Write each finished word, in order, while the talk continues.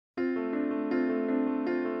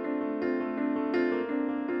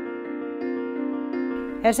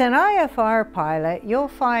As an IFR pilot, you'll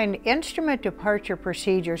find instrument departure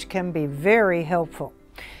procedures can be very helpful.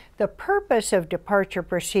 The purpose of departure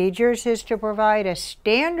procedures is to provide a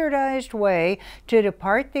standardized way to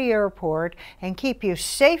depart the airport and keep you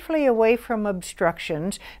safely away from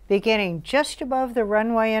obstructions beginning just above the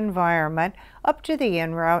runway environment up to the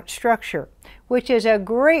en route structure, which is a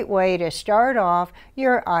great way to start off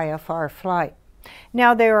your IFR flight.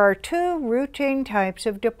 Now, there are two routine types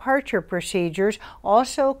of departure procedures,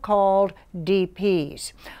 also called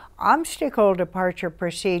DPs. Obstacle departure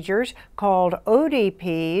procedures, called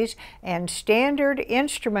ODPs, and standard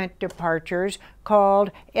instrument departures,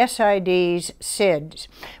 called SIDs, SIDs.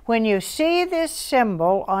 When you see this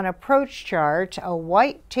symbol on approach charts, a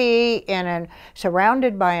white T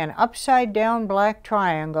surrounded by an upside-down black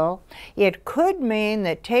triangle, it could mean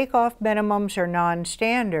that takeoff minimums are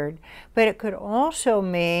non-standard, but it could also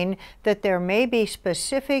mean that there may be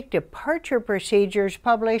specific departure procedures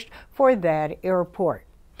published for that airport.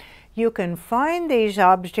 You can find these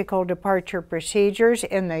obstacle departure procedures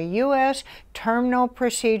in the U.S. Terminal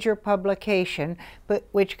Procedure publication,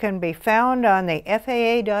 which can be found on the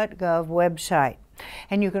FAA.gov website.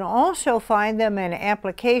 And you can also find them in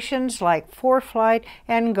applications like ForeFlight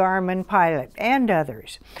and Garmin Pilot and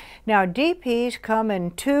others. Now, DPs come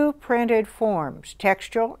in two printed forms,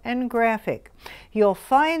 textual and graphic. You'll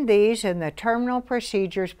find these in the Terminal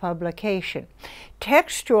Procedures publication.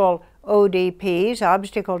 Textual ODPs,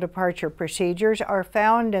 obstacle departure procedures, are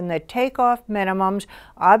found in the takeoff minimums,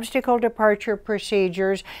 obstacle departure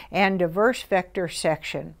procedures, and diverse vector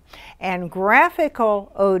section. And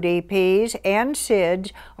graphical ODPs and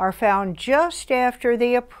SIDs are found just after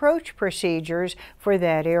the approach procedures for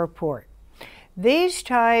that airport. These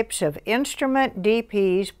types of instrument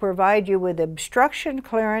DPs provide you with obstruction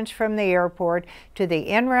clearance from the airport to the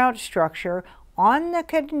en route structure on the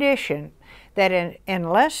condition that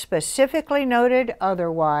unless specifically noted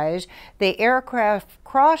otherwise, the aircraft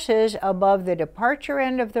crosses above the departure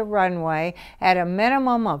end of the runway at a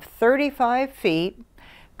minimum of 35 feet,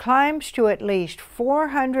 climbs to at least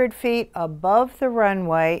 400 feet above the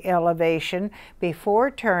runway elevation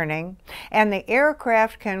before turning, and the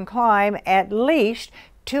aircraft can climb at least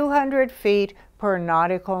 200 feet per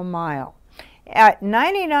nautical mile. At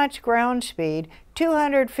 90 knots ground speed,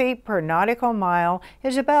 200 feet per nautical mile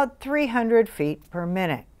is about 300 feet per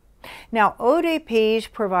minute. Now,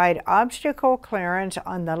 ODPs provide obstacle clearance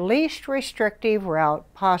on the least restrictive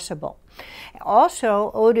route possible.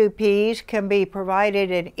 Also, ODPs can be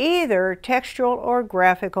provided in either textual or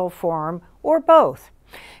graphical form, or both.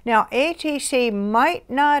 Now, ATC might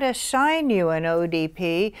not assign you an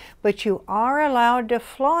ODP, but you are allowed to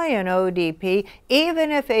fly an ODP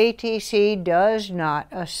even if ATC does not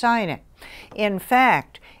assign it. In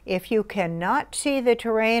fact, if you cannot see the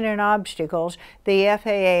terrain and obstacles, the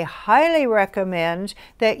FAA highly recommends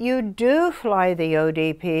that you do fly the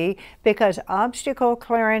ODP because obstacle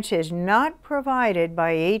clearance is not provided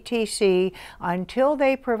by ATC until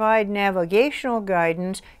they provide navigational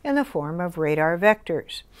guidance in the form of radar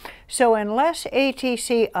vectors. So unless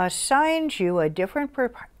ATC assigns you a different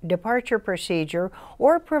departure procedure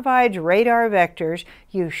or provides radar vectors,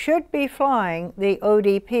 you should be flying the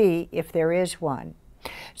ODP if there is one.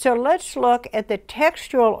 So let's look at the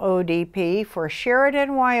textual ODP for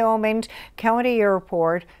Sheridan, Wyoming's County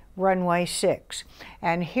Airport, runway 6.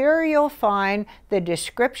 And here you'll find the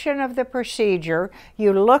description of the procedure.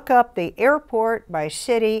 You look up the airport by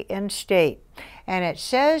city and state. And it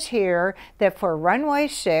says here that for runway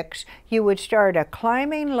 6, you would start a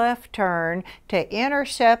climbing left turn to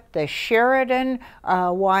intercept the Sheridan,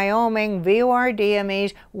 Wyoming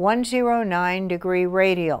VOR-DME's 109-degree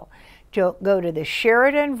radial. To go to the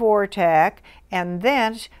Sheridan VORTAC and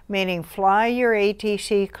thence, meaning fly your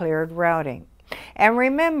ATC cleared routing. And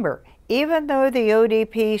remember, even though the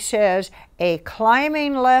ODP says a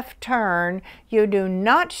climbing left turn, you do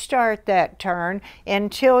not start that turn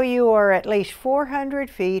until you are at least 400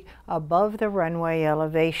 feet above the runway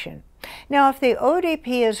elevation. Now, if the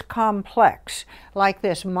ODP is complex, like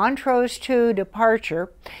this Montrose 2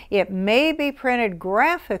 departure, it may be printed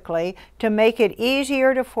graphically to make it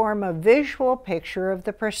easier to form a visual picture of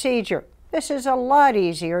the procedure. This is a lot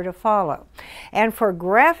easier to follow. And for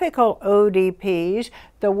graphical ODPs,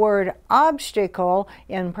 the word obstacle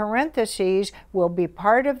in parentheses will be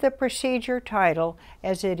part of the procedure title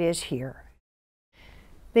as it is here.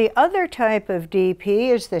 The other type of DP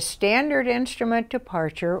is the Standard Instrument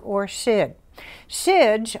Departure, or SID.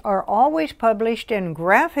 SIDs are always published in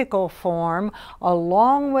graphical form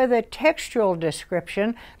along with a textual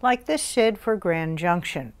description like this SID for Grand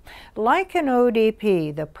Junction. Like an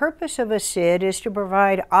ODP, the purpose of a SID is to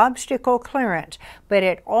provide obstacle clearance, but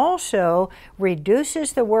it also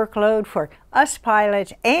reduces the workload for us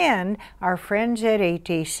pilots and our friends at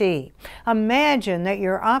ATC. Imagine that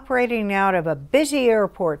you're operating out of a busy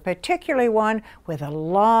airport, particularly one with a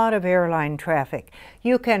lot of airline traffic.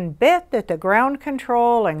 You can bet that the ground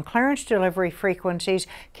control and clearance delivery frequencies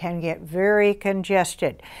can get very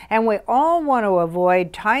congested. And we all want to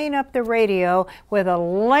avoid tying up the radio with a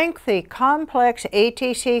lengthy, complex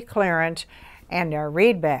ATC clearance and our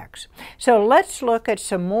readbacks. So let's look at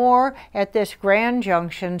some more at this Grand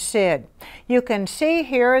Junction SID. You can see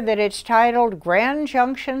here that it's titled Grand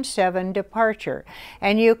Junction 7 Departure,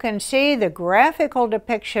 and you can see the graphical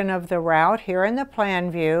depiction of the route here in the plan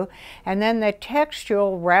view, and then the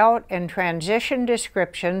textual route and transition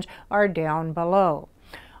descriptions are down below.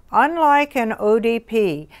 Unlike an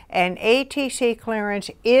ODP, an ATC clearance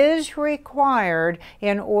is required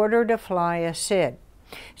in order to fly a SID.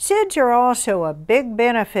 SIDs are also a big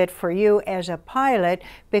benefit for you as a pilot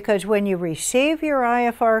because when you receive your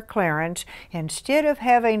IFR clearance, instead of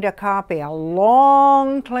having to copy a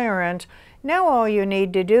long clearance, now all you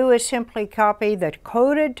need to do is simply copy the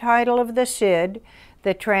coded title of the SID,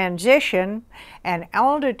 the transition, and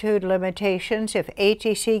altitude limitations if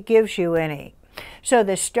ATC gives you any. So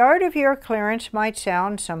the start of your clearance might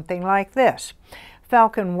sound something like this.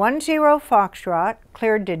 Falcon 10 Foxtrot,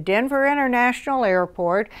 cleared to Denver International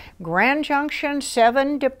Airport, Grand Junction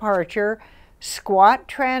 7 departure, squat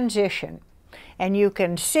transition. And you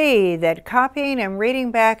can see that copying and reading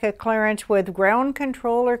back a clearance with ground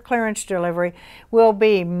control or clearance delivery will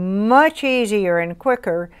be much easier and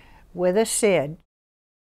quicker with a SID.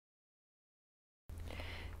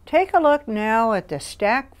 Take a look now at the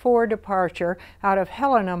Stack 4 departure out of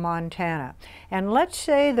Helena, Montana. And let's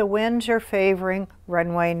say the winds are favoring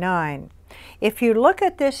runway 9. If you look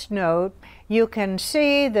at this note, you can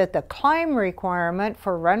see that the climb requirement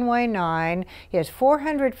for runway 9 is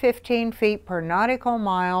 415 feet per nautical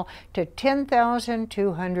mile to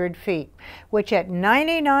 10,200 feet, which at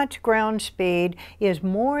 90 knots ground speed is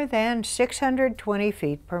more than 620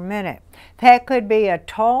 feet per minute. That could be a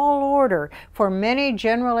tall order for many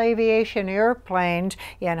general aviation airplanes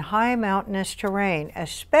in high mountainous terrain,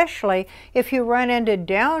 especially if you run into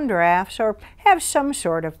downdrafts or have some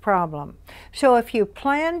sort of problem. So if you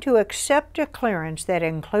plan to accept a clearance that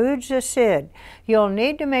includes a SID, you'll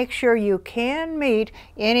need to make sure you can meet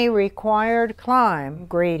any required climb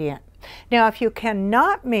gradient. Now, if you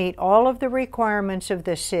cannot meet all of the requirements of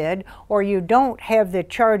the SID, or you don't have the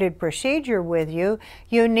charted procedure with you,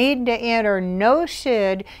 you need to enter no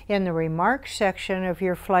SID in the remarks section of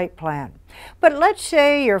your flight plan. But let's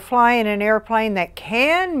say you're flying an airplane that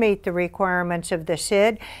can meet the requirements of the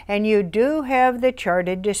SID, and you do have the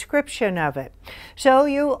charted description of it. So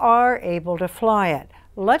you are able to fly it.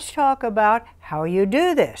 Let's talk about how you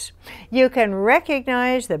do this. You can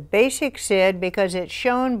recognize the basic SID because it's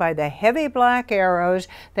shown by the heavy black arrows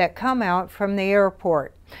that come out from the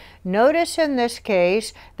airport. Notice in this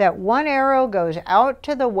case that one arrow goes out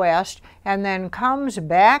to the west and then comes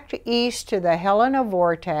back east to the Helena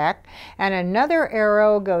Vortac, and another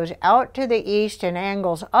arrow goes out to the east and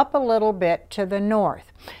angles up a little bit to the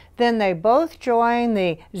north. Then they both join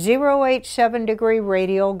the 087 degree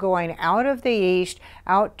radial going out of the east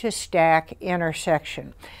out to Stack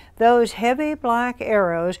intersection. Those heavy black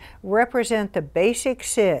arrows represent the basic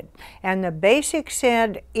SID, and the basic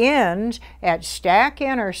SID ends at Stack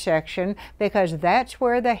intersection because that's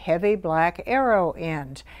where the heavy black arrow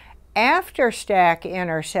ends. After Stack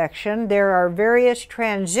intersection, there are various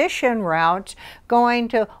transition routes going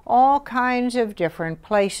to all kinds of different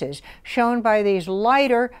places, shown by these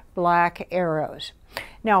lighter black arrows.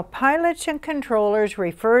 Now, pilots and controllers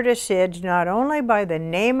refer to SIDs not only by the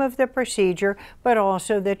name of the procedure, but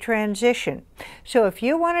also the transition. So if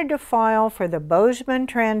you wanted to file for the Bozeman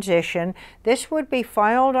transition, this would be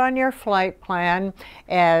filed on your flight plan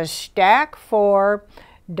as Stack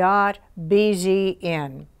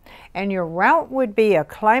 4.BZN. And your route would be a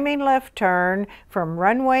climbing left turn from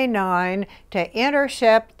runway 9 to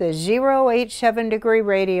intercept the 087 degree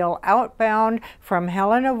radial outbound from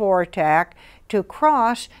Helena Vortac, to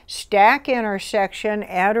cross stack intersection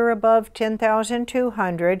at or above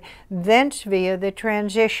 10,200, thence via the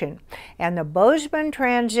transition. And the Bozeman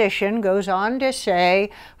transition goes on to say,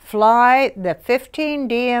 fly the 15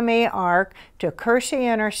 DME arc to Kersey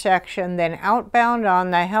intersection, then outbound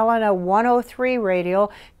on the Helena 103 radial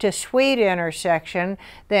to Sweet intersection,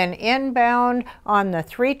 then inbound on the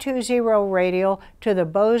 320 radial to the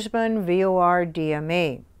Bozeman VOR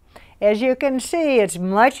DME. As you can see, it's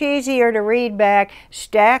much easier to read back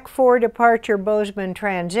stack 4 departure Bozeman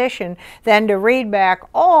transition than to read back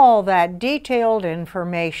all that detailed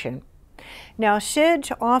information. Now,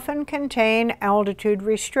 SIDs often contain altitude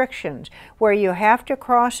restrictions, where you have to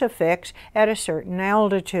cross a fix at a certain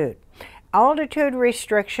altitude. Altitude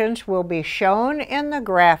restrictions will be shown in the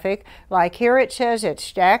graphic, like here it says at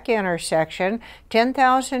stack intersection,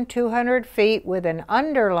 10,200 feet with an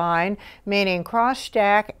underline, meaning cross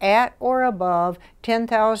stack at or above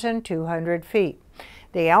 10,200 feet.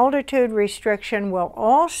 The altitude restriction will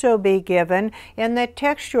also be given in the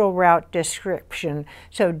textual route description.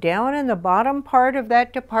 So down in the bottom part of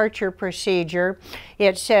that departure procedure,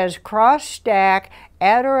 it says cross stack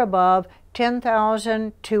at or above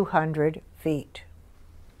 10,200 feet.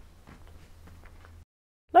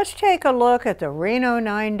 Let's take a look at the Reno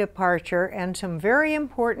 9 departure and some very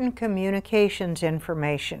important communications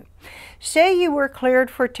information. Say you were cleared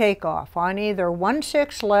for takeoff on either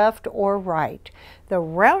 16 left or right. The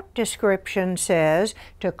route description says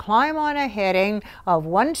to climb on a heading of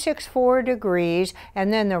 164 degrees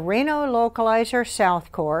and then the Reno localizer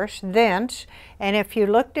south course, thence, and if you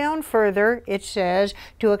look down further, it says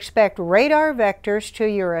to expect radar vectors to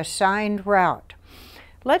your assigned route.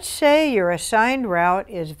 Let's say your assigned route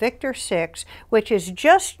is Victor 6, which is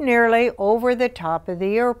just nearly over the top of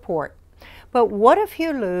the airport. But what if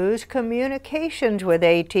you lose communications with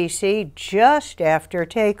ATC just after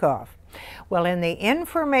takeoff? Well, in the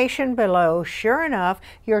information below, sure enough,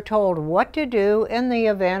 you're told what to do in the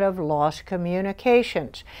event of lost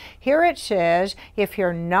communications. Here it says, if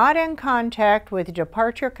you're not in contact with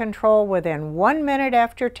departure control within 1 minute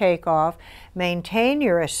after takeoff, maintain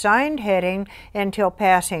your assigned heading until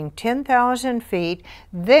passing 10,000 feet,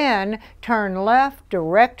 then turn left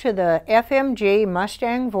direct to the FMG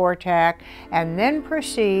Mustang Vortac, and then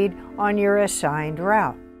proceed on your assigned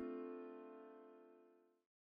route.